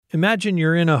Imagine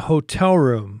you're in a hotel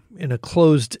room in a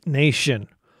closed nation.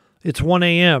 It's 1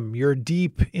 a.m., you're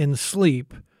deep in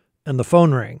sleep, and the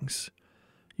phone rings.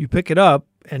 You pick it up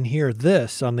and hear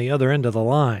this on the other end of the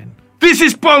line. This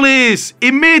is police!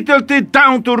 Immediately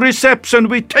down to reception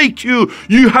we take you!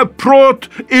 You have brought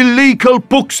illegal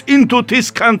books into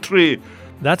this country!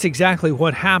 That's exactly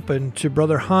what happened to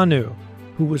Brother Hanu,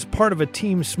 who was part of a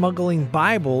team smuggling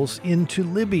Bibles into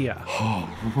Libya.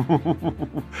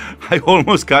 I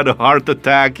almost got a heart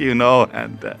attack, and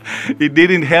it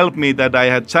didn't help me that I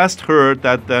had just heard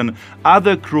that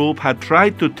another group had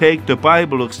tried to take the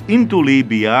Bibles into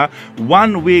Libya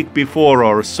 1 week before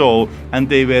or so, and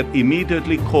they were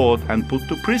immediately caught and put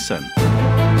to prison.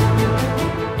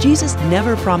 Jesus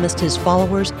never promised his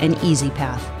followers an easy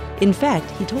path. In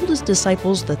fact, he told his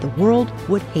disciples that the world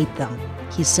would hate them.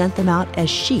 He sent them out as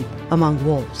sheep among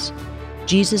wolves.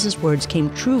 Jesus' words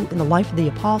came true in the life of the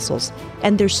apostles,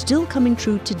 and they're still coming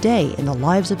true today in the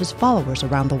lives of his followers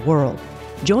around the world.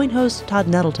 Join host Todd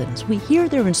Nettleton as we hear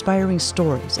their inspiring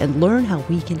stories and learn how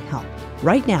we can help.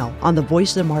 Right now on the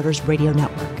Voice of the Martyrs Radio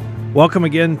Network. Welcome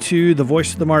again to the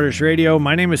Voice of the Martyrs Radio.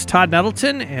 My name is Todd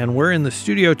Nettleton, and we're in the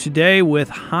studio today with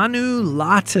Hanu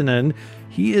Lahtinen.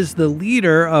 He is the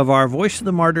leader of our Voice of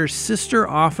the Martyrs sister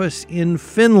office in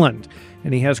Finland.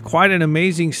 And he has quite an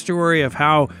amazing story of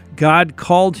how God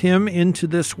called him into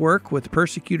this work with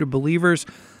persecuted believers.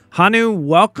 Hanu,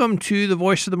 welcome to the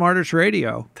Voice of the Martyrs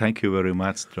Radio. Thank you very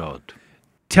much, Todd.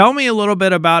 Tell me a little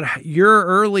bit about your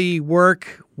early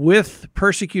work with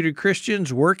persecuted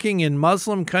Christians, working in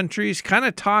Muslim countries. Kind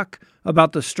of talk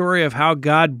about the story of how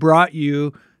God brought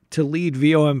you to lead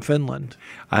VOM Finland.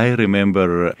 I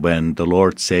remember when the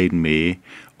Lord saved me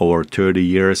over 30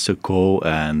 years ago,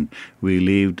 and we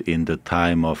lived in the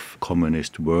time of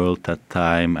communist world that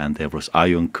time, and there was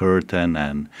Iron Curtain,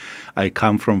 and I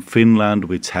come from Finland,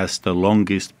 which has the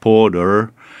longest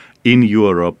border in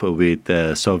Europe with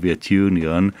the Soviet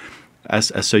Union.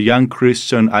 As a young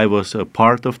Christian, I was a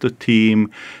part of the team,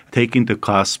 taking the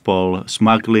gospel,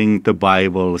 smuggling the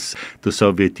Bibles to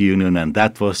Soviet Union, and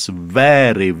that was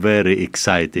very, very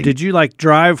exciting. Did you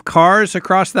drive cars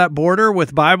across that border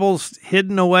with Bibles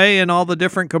hidden away in all the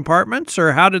different compartments,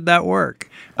 or how did that work?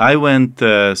 I went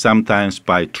sometimes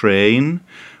by train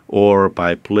or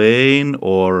by plane,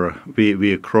 or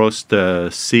we crossed the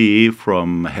sea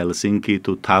from Helsinki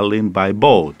to Tallinn by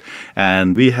boat.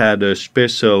 And we had a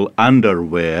special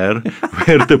underwear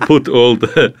where to put all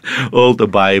the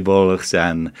Bibles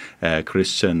and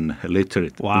Christian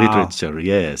literature,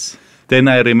 yes. Then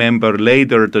I remember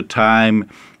later the time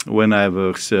when I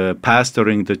was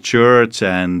pastoring the church,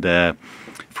 and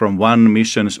from one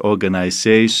missions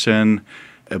organization,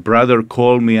 a brother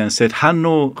called me and said,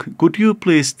 Hanno, could you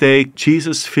please take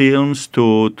Jesus films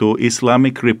to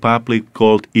Islamic Republic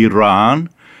called Iran?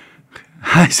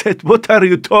 I said, what are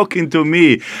you talking to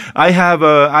me? I have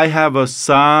a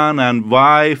son and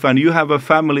wife, and you have a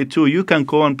family too. You can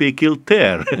go and be killed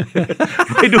there.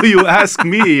 Why do you ask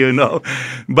me,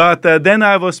 But then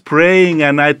I was praying,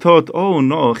 and I thought, oh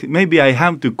no, maybe I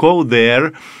have to go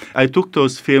there. I took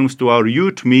those films to our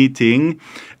youth meeting,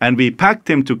 and we packed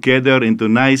them together into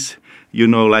nice,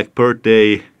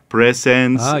 birthday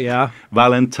presents,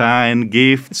 Valentine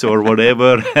gifts or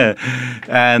whatever.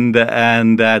 and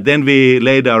then we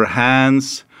laid our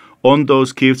hands on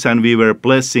those gifts, and we were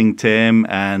blessing them.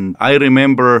 And I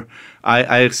remember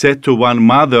I said to one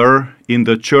mother in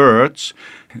the church,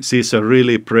 she's a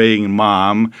really praying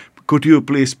mom, could you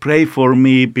please pray for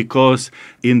me, because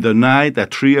in the night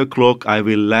at 3 o'clock I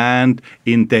will land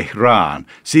in Tehran.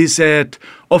 She said,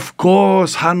 of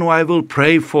course, Hanu, I will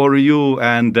pray for you.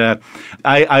 And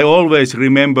I always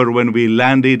remember when we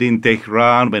landed in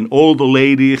Tehran, when all the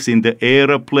ladies in the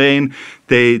airplane,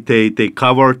 they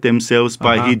covered themselves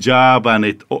by hijab,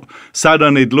 and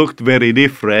suddenly it looked very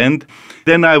different.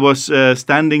 Then I was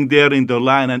standing there in the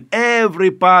line, and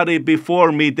everybody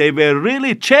before me, they were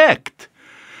really checked.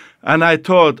 And I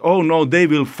thought, oh no, they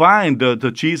will find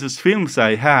the Jesus films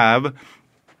I have.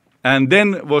 And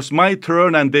then was my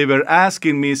turn, and they were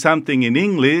asking me something in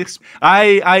English.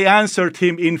 I answered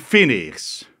him in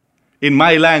Finnish, in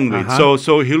my language.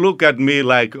 So he looked at me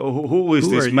like, who is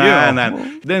this man? You?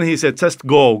 And then he said, just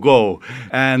go.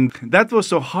 And that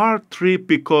was a hard trip,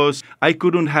 because I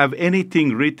couldn't have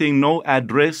anything written, no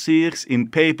addresses in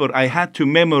paper. I had to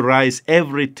memorize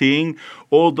everything,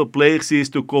 all the places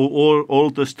to go, all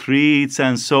the streets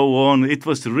and so on. It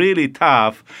was really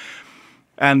tough.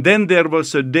 And then there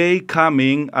was a day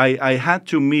coming, I had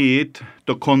to meet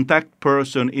the contact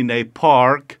person in a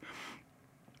park.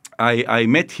 I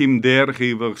met him there.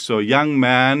 He was a young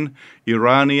man,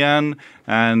 Iranian,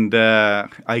 and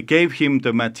I gave him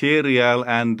the material.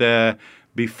 And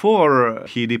before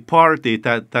he departed,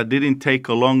 that didn't take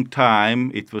a long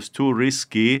time. It was too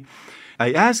risky.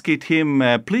 I asked him,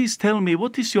 please tell me,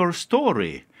 what is your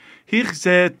story? He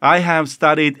said, I have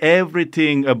studied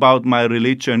everything about my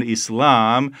religion,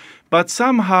 Islam, but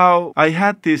somehow I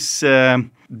had this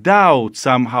doubt,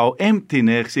 somehow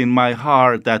emptiness in my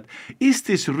heart that, is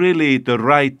this really the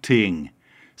right thing?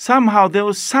 Somehow there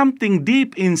was something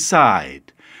deep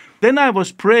inside. Then I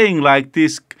was praying like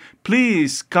this,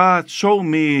 please, God, show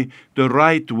me the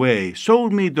right way, show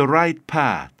me the right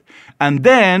path. And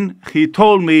then he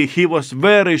told me he was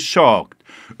very shocked.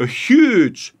 A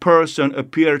huge person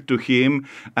appeared to him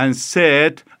and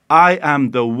said, I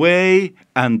am the way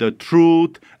and the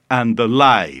truth and the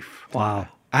life. Wow.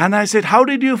 And I said, how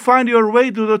did you find your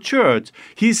way to the church?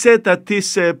 He said that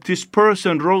this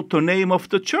person wrote the name of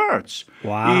the church.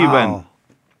 Wow. Even.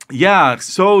 Yeah,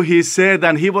 so he said,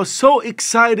 and he was so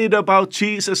excited about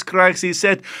Jesus Christ. He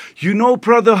said, you know,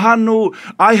 Brother Hannu,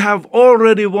 I have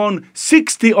already won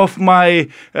 60 of my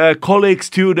colleague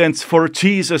students for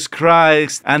Jesus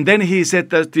Christ. And then he said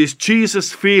that these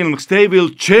Jesus films, they will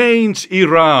change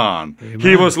Iran. Amen.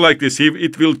 He was like this,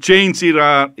 it will change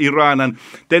Iran. And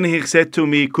then he said to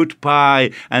me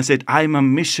goodbye and said, I'm a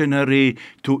missionary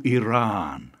to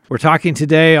Iran. We're talking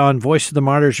today on Voice of the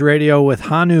Martyrs Radio with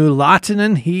Hannu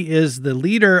Lahtinen. He is the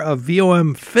leader of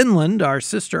VOM Finland, our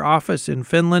sister office in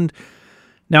Finland.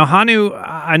 Now, Hannu,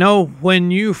 I know when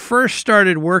you first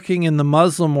started working in the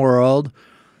Muslim world,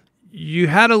 you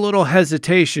had a little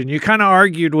hesitation. You kind of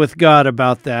argued with God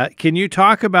about that. Can you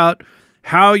talk about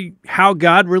how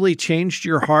God really changed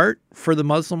your heart for the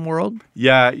Muslim world?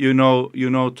 Yeah, you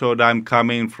know, Todd, I'm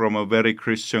coming from a very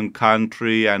Christian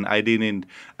country, and I didn't,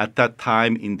 at that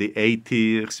time in the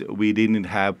 80s, we didn't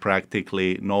have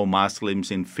practically no Muslims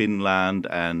in Finland,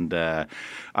 and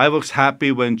I was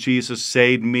happy when Jesus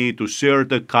saved me to share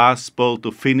the gospel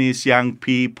to Finnish young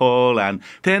people, and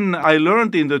then I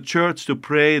learned in the church to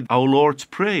pray our Lord's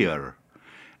Prayer.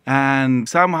 And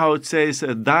somehow it says,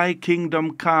 thy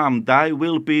kingdom come, thy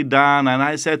will be done. And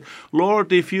I said,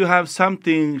 Lord, if you have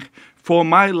something for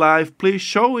my life, please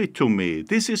show it to me.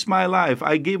 This is my life.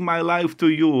 I give my life to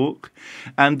you.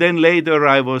 And then later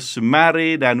I was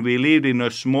married and we lived in a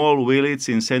small village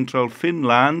in central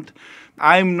Finland.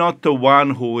 I'm not the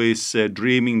one who is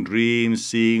dreaming dreams,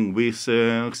 seeing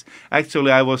visions.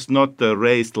 Actually, I was not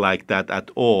raised like that at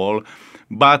all.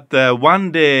 But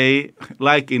one day,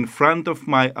 like in front of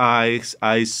my eyes,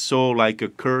 I saw like a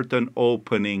curtain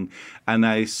opening, and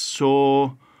I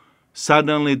saw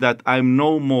suddenly that I'm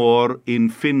no more in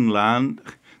Finland.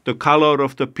 The color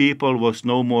of the people was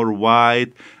no more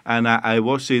white, and I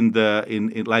was in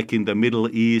the Middle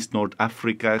East, North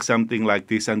Africa, something like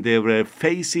this, and there were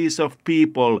faces of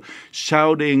people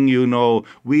shouting, you know,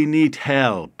 we need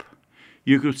help.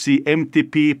 You could see empty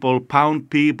people, bound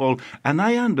people, and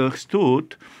I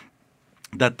understood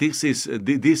that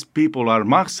these people are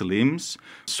Muslims.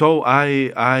 So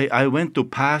I went to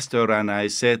pastor and I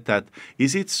said that,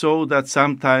 is it so that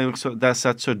sometimes there's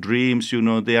such a dreams, you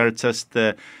know, they are just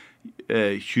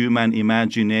human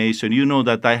imagination. You know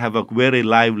that I have a very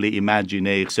lively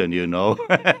imagination, you know.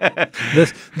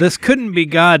 This couldn't be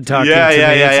God talking to me.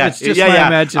 It's just my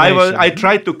imagination. I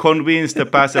tried to convince the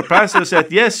pastor. Pastor said,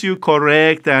 yes, you're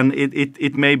correct, and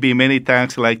it may be many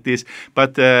times like this.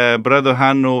 But Brother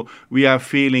Hannu, we are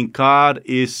feeling God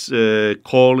is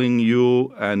calling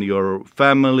you and your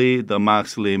family, the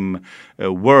Muslim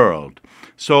world.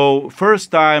 So first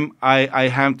time I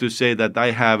have to say that I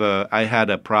had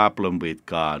a problem with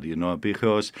God, you know,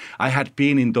 because I had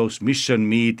been in those mission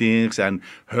meetings and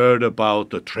heard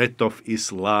about the threat of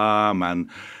Islam and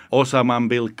Osama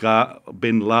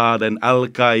bin Laden,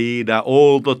 Al-Qaeda,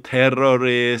 all the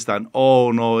terrorists, and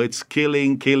oh no, it's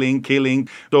killing.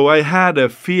 So I had a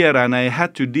fear and I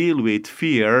had to deal with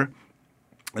fear.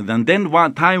 And then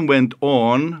one time went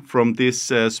on from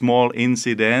this small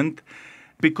incident,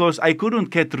 because I couldn't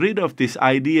get rid of this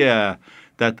idea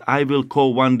that I will go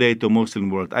one day to Muslim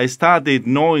world. I started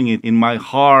knowing it in my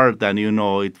heart, and, you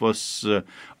know, it was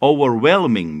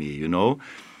overwhelming me, you know.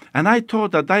 And I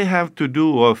thought that I have to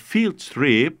do a field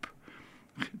trip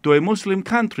to a Muslim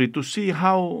country to see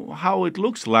how it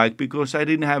looks like, because I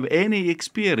didn't have any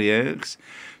experience.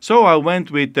 So I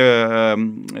went with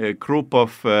a group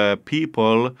of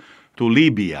people to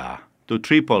Libya, to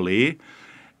Tripoli.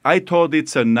 I thought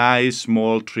it's a nice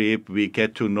small trip. We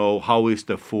get to know how is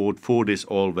the food. Food is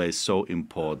always so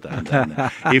important. And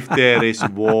if there is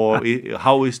war,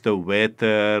 how is the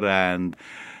weather? And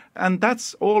And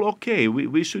that's all okay.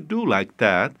 We should do like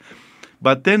that.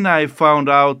 But then I found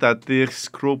out that this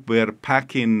group were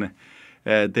packing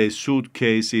their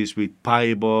suitcases with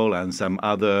Bible and some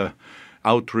other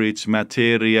outreach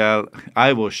material.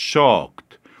 I was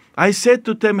shocked. I said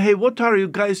to them, hey, what are you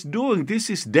guys doing? This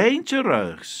is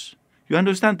dangerous. You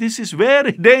understand? This is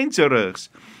very dangerous.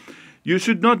 You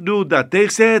should not do that. They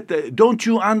said, don't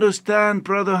you understand,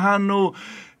 Brother Hannu?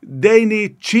 They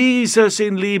need Jesus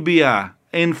in Libya.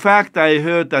 In fact, I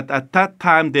heard that at that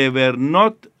time there were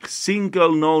not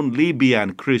single known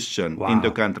Libyan Christian in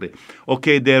the country.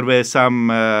 Okay, there were some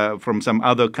from some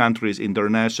other countries,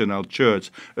 international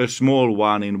church, a small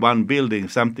one in one building,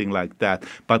 something like that,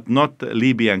 but not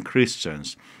Libyan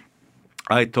Christians.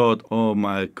 I thought, oh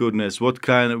my goodness, what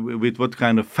kind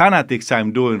of fanatics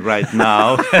I'm doing right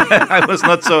now. I was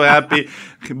not so happy,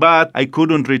 but I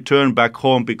couldn't return back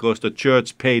home because the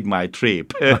church paid my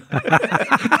trip.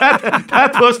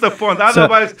 that was the point.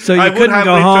 Otherwise, so you couldn't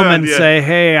go home and say,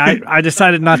 hey, I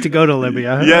decided not to go to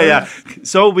Libya. Yeah.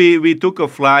 So we took a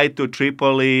flight to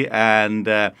Tripoli,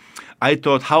 and I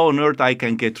thought, how on earth I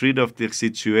can get rid of this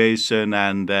situation,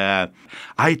 and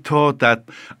I thought that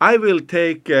I will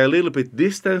take a little bit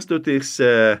distance to this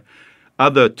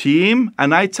other team,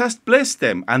 and I just bless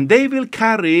them, and they will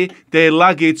carry their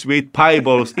luggage with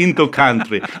Bibles into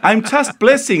country. I'm just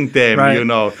blessing them, right.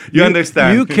 You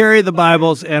understand? You carry the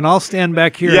Bibles, and I'll stand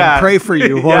back here and pray for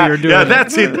you while you're doing it. Yeah,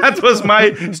 that's it. That was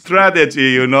my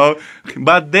strategy,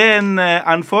 But then,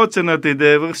 unfortunately,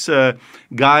 there was a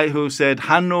guy who said,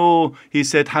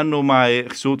 Hannu, my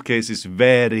suitcase is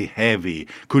very heavy.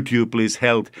 Could you please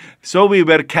help? So we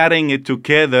were carrying it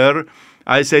together.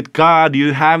 I said, God,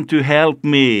 you have to help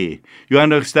me. You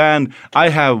understand? I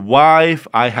have wife,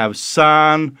 I have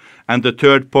son, and the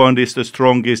third point is the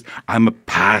strongest. I'm a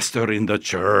pastor in the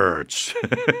church.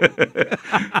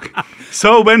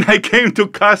 So when I came to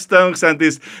customs and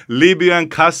this Libyan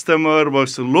customer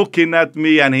was looking at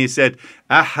me and he said,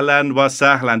 Ahlan wa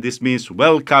sahlan, this means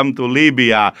welcome to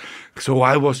Libya. So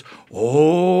I was,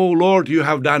 oh, Lord, you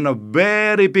have done a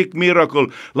very big miracle.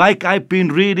 Like I've been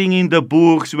reading in the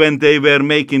books when they were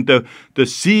making the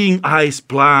seeing eyes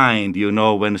blind,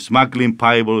 when smuggling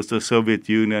Bibles to the Soviet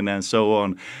Union and so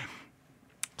on.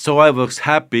 So I was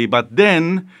happy. But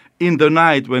then in the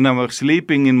night when I was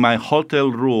sleeping in my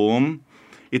hotel room,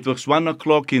 it was 1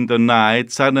 o'clock in the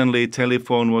night. Suddenly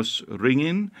telephone was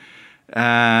ringing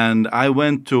and I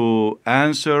went to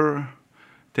answer,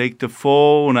 take the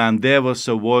phone, and there was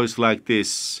a voice like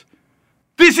this.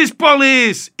 This is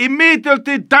police!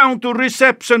 Immediately down to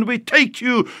reception, we take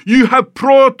you. You have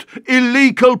brought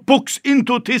illegal books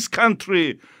into this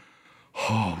country.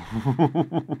 Oh,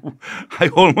 I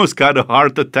almost got a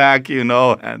heart attack, and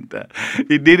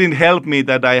it didn't help me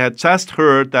that I had just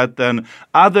heard that an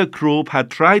other group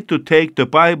had tried to take the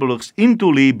Bibles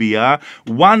into Libya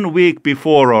 1 week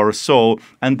before or so,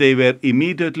 and they were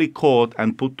immediately caught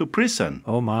and put to prison.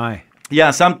 Oh, my.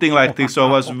 Yeah, something like this. So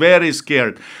I was very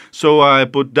scared. So I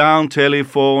put down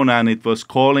telephone and it was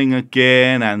calling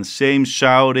again and same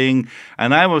shouting.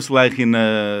 And I was like in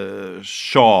a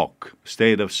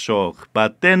state of shock.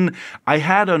 But then I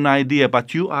had an idea,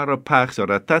 but you are a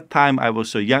pastor. At that time, I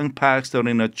was a young pastor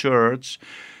in a church.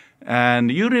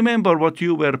 And you remember what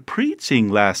you were preaching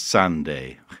last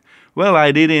Sunday. Well,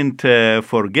 I didn't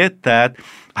forget that.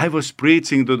 I was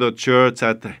preaching to the church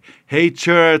that, hey,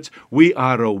 church, we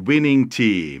are a winning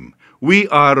team. We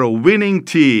are a winning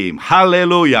team.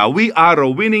 Hallelujah. We are a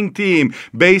winning team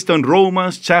based on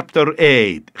Romans chapter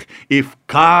 8. If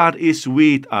God is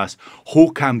with us,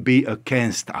 who can be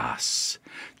against us?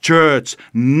 Church,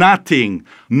 nothing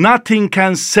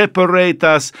can separate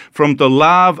us from the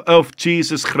love of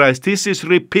Jesus Christ. This is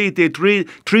repeated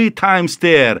three times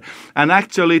there. And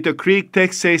actually, the Greek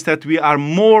text says that we are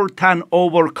more than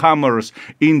overcomers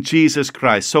in Jesus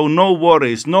Christ. So no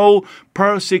worries, no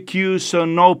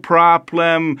persecution, no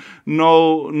problem,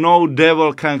 no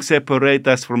devil can separate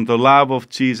us from the love of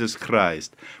Jesus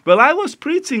Christ. Well, I was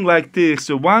preaching like this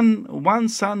one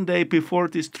Sunday before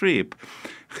this trip.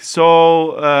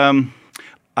 So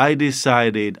I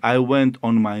decided, I went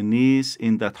on my knees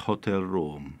in that hotel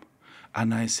room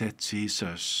and I said,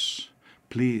 Jesus,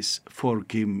 please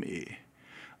forgive me.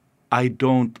 I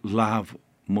don't love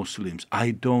Muslims.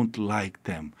 I don't like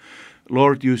them.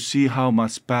 Lord, you see how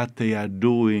much bad they are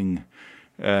doing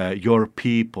your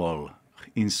people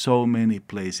in so many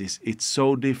places. It's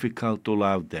so difficult to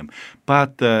love them.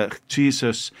 But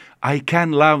Jesus, I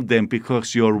can love them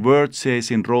because your word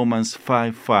says in Romans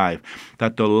 5:5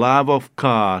 that the love of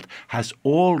God has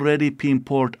already been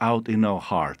poured out in our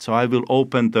hearts. So I will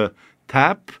open the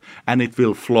tap and it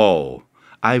will flow.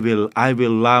 I will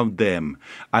love them.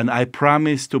 And I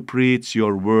promise to preach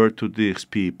your word to these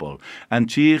people. And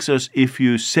Jesus, if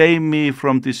you save me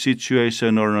from this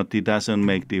situation or not, it doesn't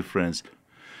make difference.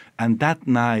 And that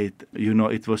night,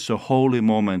 it was a holy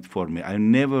moment for me. I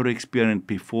never experienced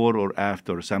before or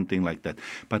after something like that.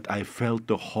 But I felt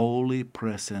the holy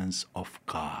presence of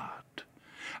God.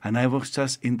 And I was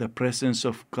just in the presence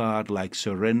of God, like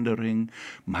surrendering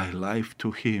my life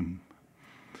to Him.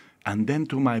 And then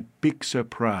to my big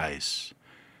surprise,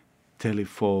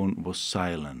 telephone was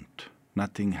silent.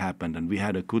 Nothing happened. And we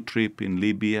had a good trip in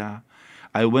Libya.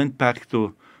 I went back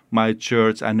to my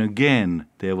church, and again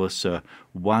there was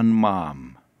one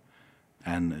mom.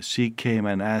 And she came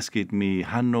and asked me,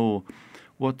 Hannu,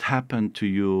 what happened to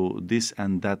you this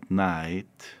and that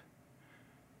night?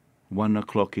 1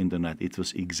 o'clock in the night. It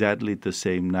was exactly the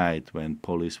same night when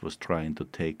police was trying to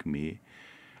take me.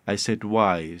 I said,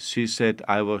 why? She said,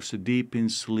 I was deep in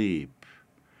sleep,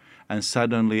 and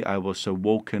suddenly I was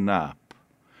woken up,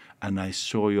 and I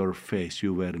saw your face.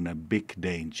 You were in a big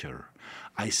danger.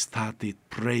 I started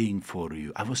praying for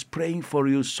you. I was praying for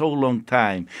you so long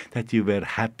time that you were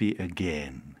happy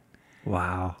again.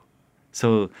 Wow.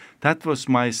 So that was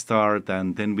my start,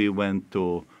 and then we went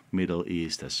to Middle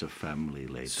East as a family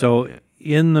later. So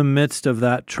in the midst of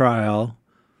that trial,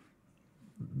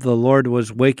 the Lord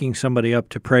was waking somebody up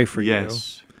to pray for you.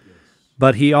 Yes.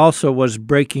 But He also was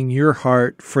breaking your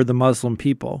heart for the Muslim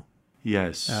people.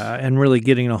 Yes. And really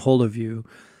getting a hold of you.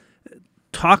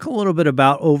 Talk a little bit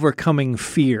about overcoming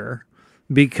fear,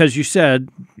 because you said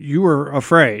you were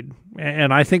afraid.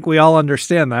 And I think we all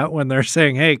understand that when they're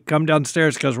saying, hey, come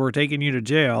downstairs because we're taking you to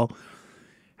jail.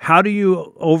 How do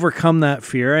you overcome that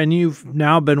fear? And you've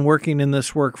now been working in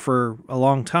this work for a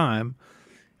long time.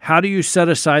 How do you set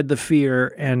aside the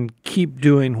fear and keep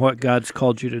doing what God's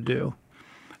called you to do?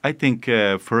 I think,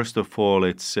 first of all,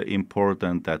 it's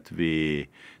important that we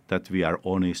are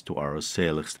honest to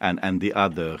ourselves and the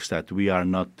others, that we are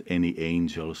not any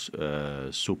angels,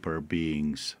 super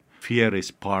beings. Fear is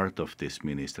part of this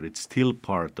ministry. It's still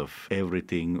part of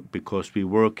everything because we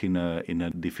work in a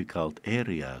difficult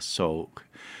area. So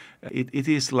it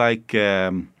is like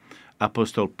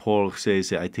Apostle Paul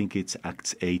says, I think it's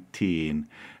Acts 18,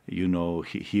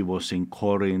 he was in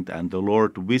Corinth and the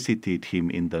Lord visited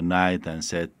him in the night and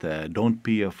said, don't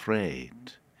be afraid.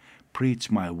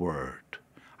 Preach my word.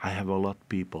 I have a lot of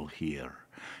people here.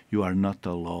 You are not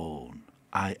alone.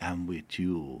 I am with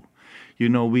you.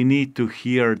 We need to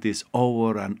hear this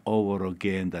over and over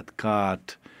again, that God,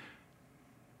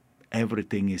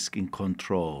 everything is in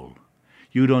control.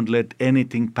 You don't let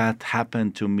anything bad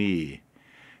happen to me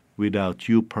without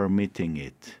you permitting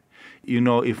it.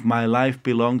 If my life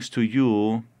belongs to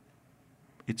you,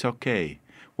 it's okay.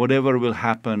 Whatever will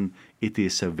happen, it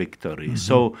is a victory.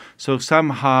 Mm-hmm. So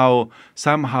somehow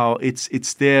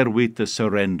it's there with the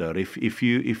surrender. If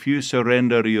you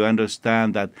surrender, you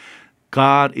understand that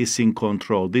God is in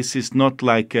control. This is not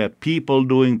like people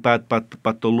doing bad,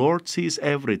 but the Lord sees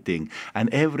everything, and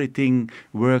everything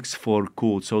works for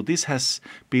good. So this has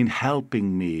been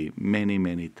helping me many,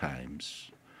 many times.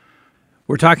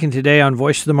 We're talking today on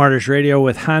Voice of the Martyrs Radio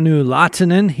with Hannu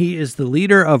Lahtinen. He is the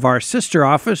leader of our sister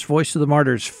office, Voice of the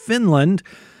Martyrs Finland.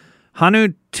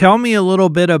 Hannu, tell me a little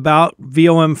bit about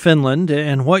VOM Finland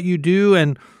and what you do,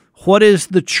 and what is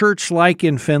the church like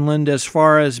in Finland as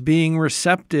far as being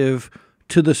receptive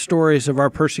to the stories of our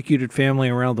persecuted family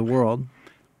around the world?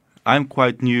 I'm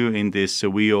quite new in this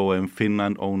VOM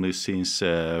Finland only since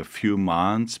a few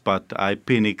months, but I've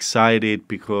been excited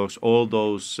because all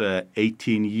those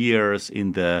 18 years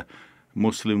in the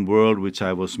Muslim world, which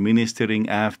I was ministering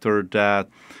after that,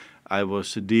 I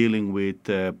was dealing with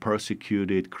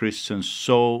persecuted Christians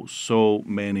so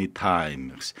many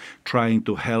times, trying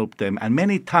to help them. And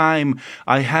many times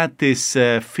I had this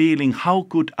feeling, how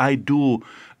could I do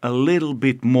a little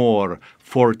bit more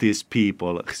for these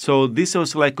people? So this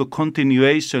was like a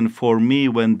continuation for me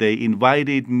when they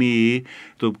invited me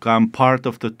to become part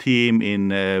of the team in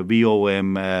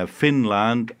VOM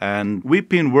Finland. And we've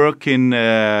been working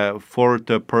for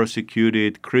the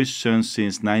persecuted Christians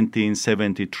since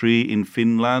 1973 in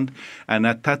Finland. And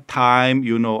at that time,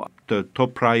 the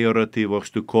top priority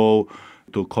was to go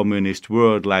to communist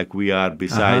world like we are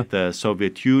beside the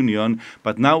Soviet Union.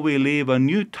 But now we live a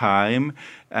new time,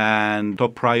 and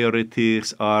top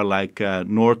priorities are like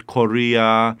North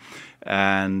Korea.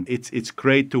 And it's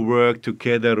great to work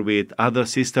together with other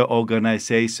sister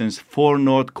organizations for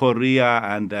North Korea.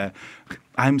 And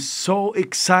I'm so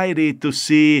excited to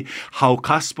see how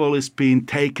gospel is being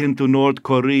taken to North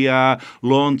Korea,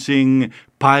 launching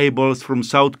Bibles from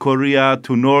South Korea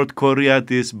to North Korea,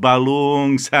 these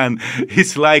balloons, and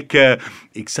it's like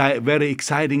very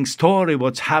exciting story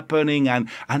what's happening. And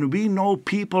we know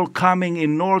people coming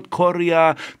in North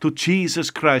Korea to Jesus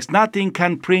Christ. Nothing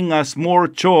can bring us more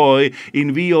joy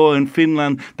in VOM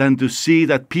Finland than to see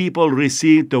that people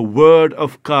receive the Word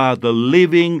of God, the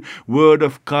living Word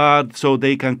of God, so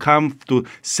they can come to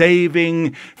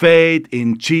saving faith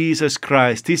in Jesus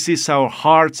Christ. This is our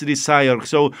heart's desire.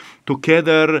 So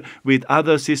together with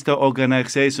other sister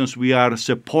organizations, we are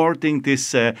supporting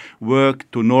this work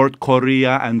to North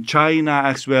Korea and China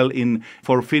as well.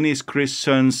 For Finnish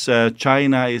Christians,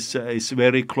 China is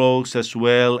very close as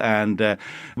well. And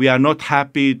we are not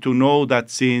happy to know that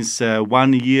since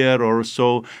 1 year or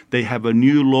so, they have a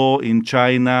new law in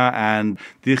China, and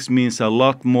this means a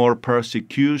lot more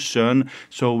persecution.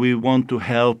 So we want to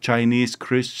help Chinese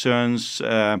Christians.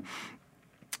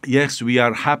 Yes, we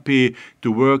are happy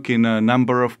to work in a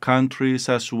number of countries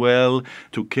as well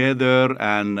together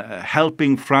and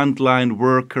helping frontline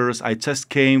workers. I just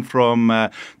came from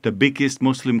the biggest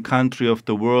Muslim country of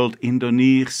the world,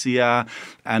 Indonesia,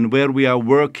 and where we are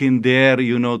working there,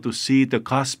 to see the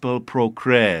gospel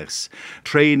progress,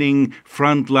 training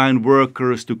frontline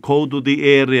workers to go to the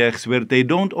areas where they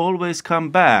don't always come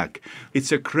back.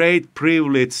 It's a great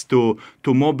privilege to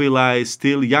mobilize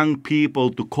still young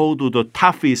people to go to the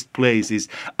toughest places.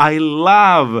 I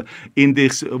love in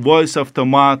this Voice of the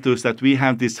Martyrs that we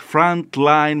have this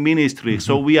frontline ministry.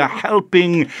 So we are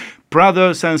helping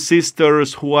brothers and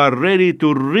sisters who are ready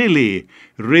to really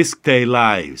risk their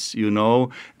lives,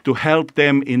 to help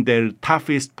them in their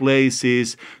toughest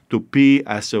places to be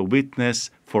as a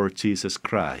witness for Jesus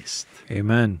Christ.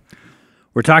 Amen.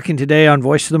 We're talking today on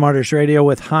Voice of the Martyrs Radio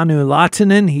with Hannu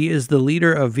Lahtinen. He is the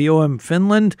leader of VOM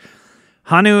Finland.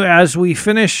 Hannu, as we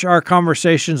finish our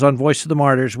conversations on Voice of the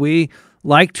Martyrs, we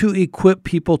like to equip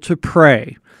people to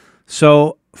pray.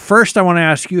 So first, I want to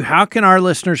ask you, how can our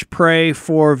listeners pray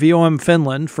for VOM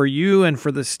Finland, for you and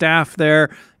for the staff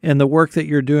there and the work that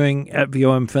you're doing at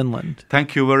VOM Finland?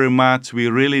 Thank you very much. We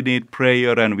really need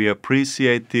prayer and we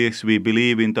appreciate this. We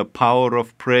believe in the power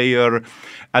of prayer.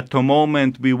 At the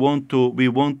moment, we want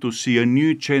to see a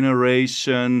new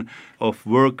generation of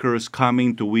workers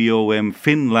coming to VOM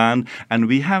Finland, and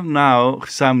we have now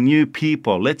some new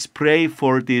people. Let's pray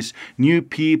for these new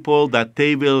people that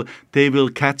they will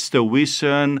catch the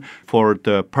vision for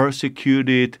the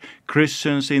persecuted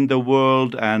Christians in the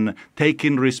world and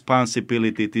taking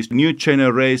responsibility. This new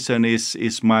generation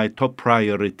is my top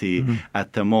priority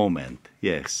at the moment.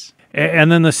 Yes.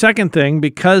 And then the second thing,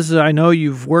 because I know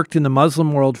you've worked in the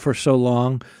Muslim world for so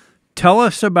long, tell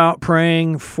us about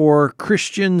praying for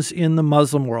Christians in the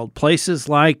Muslim world, places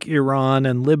like Iran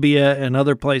and Libya and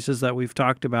other places that we've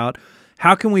talked about.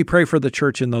 How can we pray for the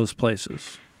church in those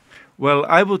places? Well,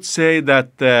 I would say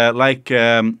that like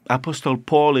Apostle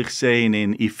Paul is saying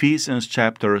in Ephesians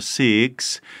chapter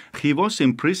 6, he was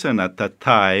in prison at that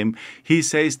time. He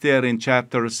says there in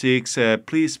chapter 6,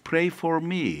 please pray for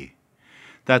me,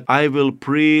 that I will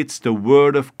preach the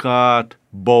word of God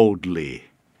boldly.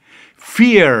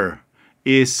 Fear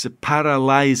is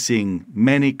paralyzing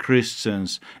many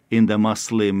Christians in the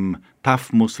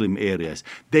tough Muslim areas.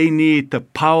 They need the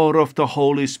power of the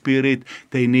Holy Spirit.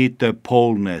 They need the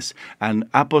boldness. And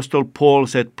Apostle Paul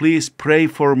said, please pray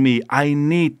for me. I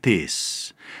need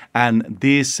this. And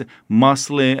these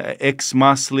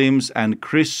ex-Muslims and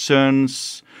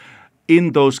Christians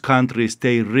in those countries,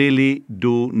 they really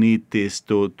do need this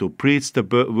to preach the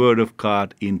word of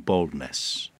God in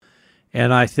boldness.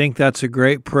 And I think that's a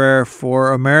great prayer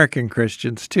for American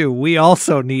Christians, too. We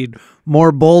also need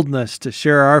more boldness to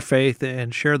share our faith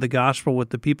and share the gospel with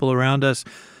the people around us.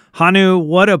 Hannu,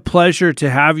 what a pleasure to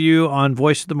have you on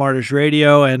Voice of the Martyrs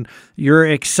Radio, and your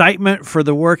excitement for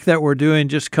the work that we're doing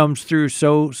just comes through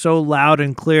so loud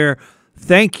and clear.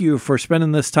 Thank you for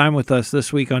spending this time with us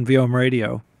this week on VOM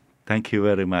Radio. Thank you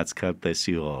very much. God bless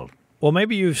you all. Well,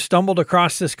 maybe you've stumbled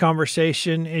across this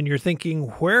conversation and you're thinking,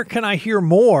 where can I hear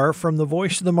more from the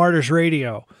Voice of the Martyrs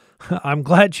Radio? I'm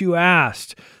glad you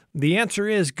asked. The answer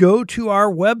is go to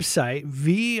our website,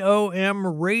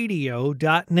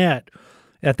 vomradio.net.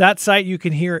 At that site, you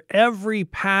can hear every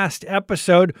past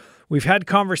episode. We've had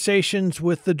conversations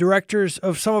with the directors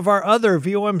of some of our other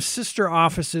VOM sister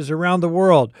offices around the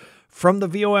world, from the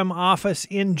VOM office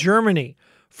in Germany,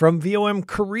 from VOM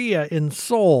Korea in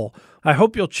Seoul. I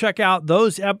hope you'll check out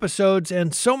those episodes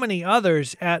and so many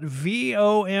others at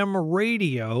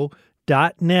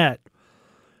vomradio.net.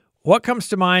 What comes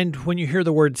to mind when you hear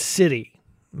the word city?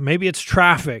 Maybe it's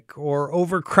traffic or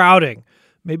overcrowding.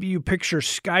 Maybe you picture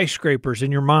skyscrapers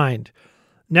in your mind.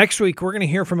 Next week, we're going to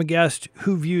hear from a guest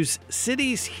who views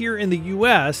cities here in the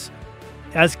U.S.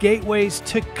 as gateways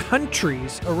to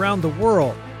countries around the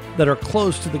world. that are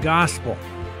closed to the gospel.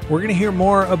 We're going to hear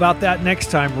more about that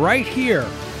next time right here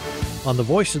on the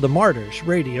Voice of the Martyrs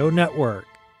Radio Network.